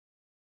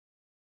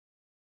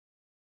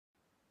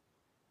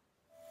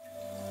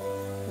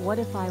What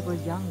if I were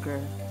younger?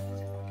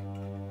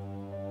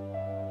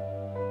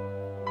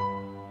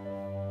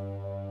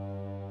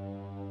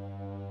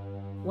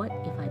 What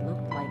if I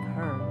looked like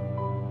her?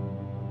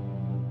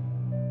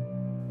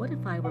 What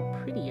if I were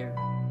prettier?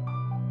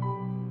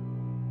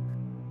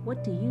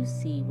 What do you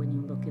see when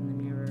you look in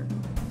the mirror?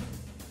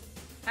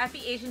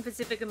 Happy Asian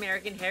Pacific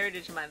American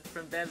Heritage Month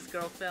from Bev's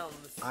Girl Films.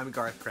 I'm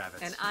Garth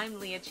Kravits. And I'm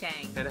Leah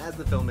Chang. And as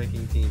the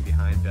filmmaking team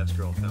behind Bev's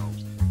Girl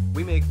Films,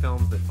 we make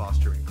films that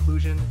foster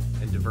inclusion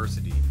and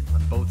diversity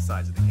on both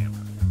sides of the camera.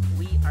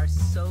 We are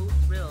so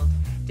thrilled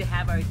to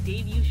have our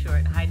debut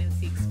short, Hide and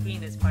Seek,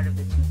 screen as part of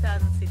the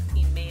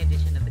 2016 May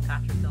edition of the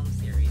Katra Film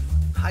Series.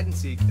 Hide and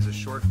Seek is a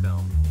short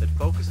film that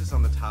focuses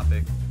on the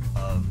topic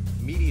of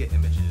media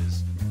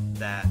images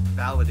that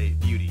validate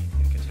beauty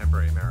in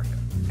contemporary America.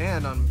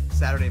 And on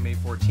Saturday, May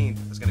 14th,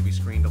 it's going to be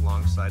screened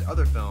alongside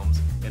other films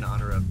in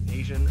honor of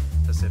Asian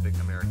Pacific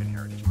American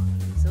Heritage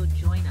Month. So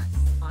join us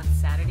on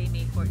Saturday,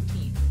 May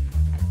 14th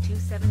at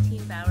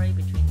 217 Bowery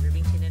between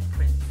Rivington and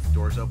Prince.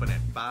 Doors open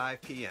at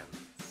 5 p.m.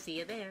 See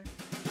you there.